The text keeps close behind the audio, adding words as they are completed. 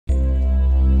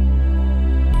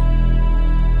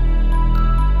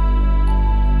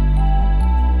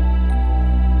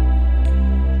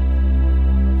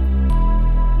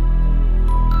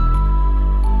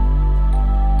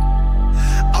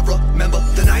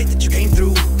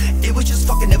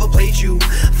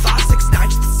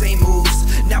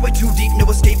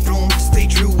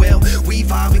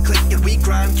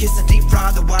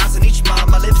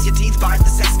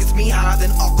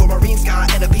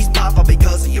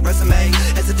your resume.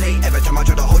 Hesitate every time I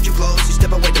try to hold you close. You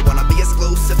step away, don't wanna be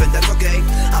exclusive, and that's okay.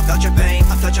 I felt your pain,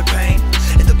 I felt your pain.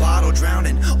 In the bottle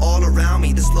drowning all around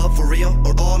me. This love for real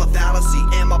or all a fallacy?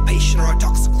 Am I patient or a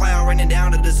toxic clown raining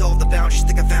down to dissolve the boundaries?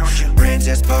 Think I found you.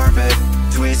 Princess perfect,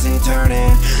 twisting,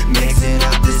 turning, mixing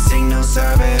up the signal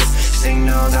service.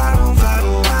 Signals I don't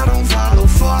follow, I don't follow.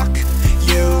 Fuck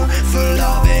you for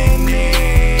loving me.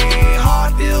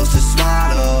 Hard pills to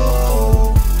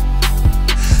swallow.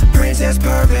 Princess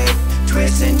perfect,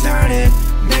 twisting, turning,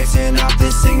 mixing up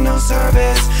the signal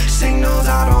service. Signals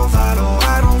I don't follow,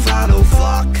 I don't follow.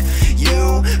 Fuck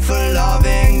you for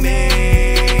loving me.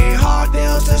 Hard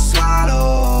pills to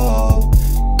swallow.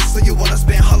 So you wanna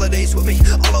spend holidays with me,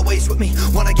 always with me.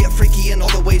 Wanna get freaky in all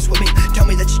the ways with me. Tell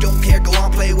me that you don't care, go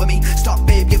on, play with me. Stop,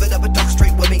 babe, give it up and talk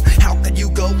straight with me. How could you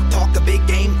go talk a big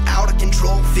game out of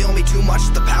control? Feel me too much,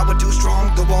 the power too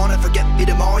strong. Go on and forget me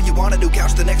tomorrow. You want a new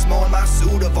couch the next morning, my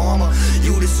suit of armor.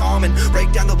 You disarm and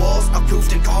break down the walls. I've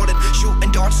proofed and called it,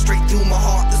 shooting darts straight through my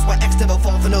heart. That's why X never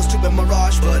fall for no stupid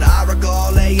mirage. But I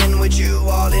recall laying with you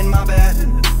all in my bed.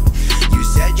 You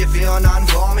said you feel none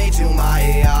for me to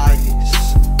my eyes.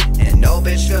 And no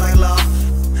bitch feel like love,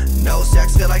 no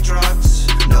sex feel like drugs,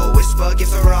 no whisper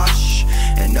gives a rush,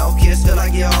 and no kiss feel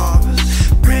like yours.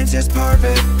 Princess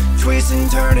perfect, twisting,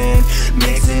 turning,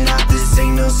 mixing up the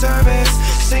signal service.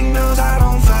 Signals I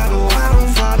don't follow, I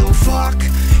don't follow. Fuck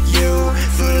you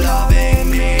for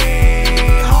loving me.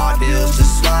 Hard pills to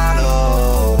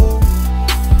swallow.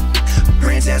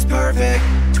 Princess perfect,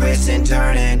 twisting,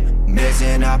 turning,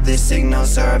 mixing up the signal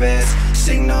service.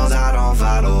 Signals I don't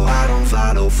follow, I don't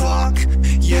follow. Fuck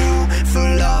you for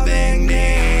loving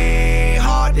me.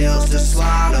 Hard pills to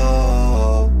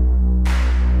swallow.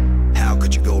 How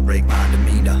could you go break my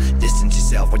demeanor? Distance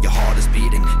yourself when your heart is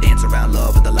beating. Dance around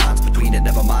love and the lines between it.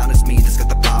 Never mind, it's me that's got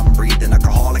the problem breathing.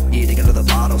 Alcoholic eating under the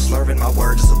bottle, slurring my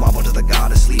words as a wobble to the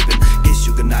goddess sleeping. Kiss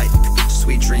you goodnight,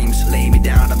 sweet dreams. Lay me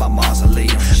down in my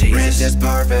mausoleum. Jesus. Princess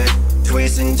perfect,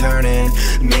 twisting, turning,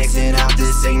 mixing up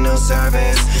the signal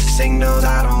service. Signals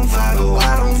I don't follow,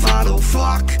 I don't follow.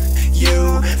 Fuck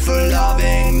you for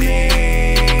loving me.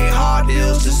 Hard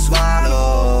pills to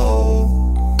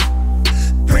swallow.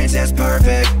 Princess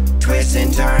perfect,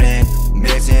 twisting, turning,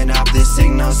 mixing up the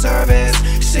signal service.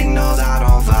 Signals I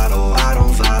don't follow, I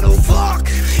don't follow. Fuck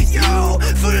you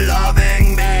for loving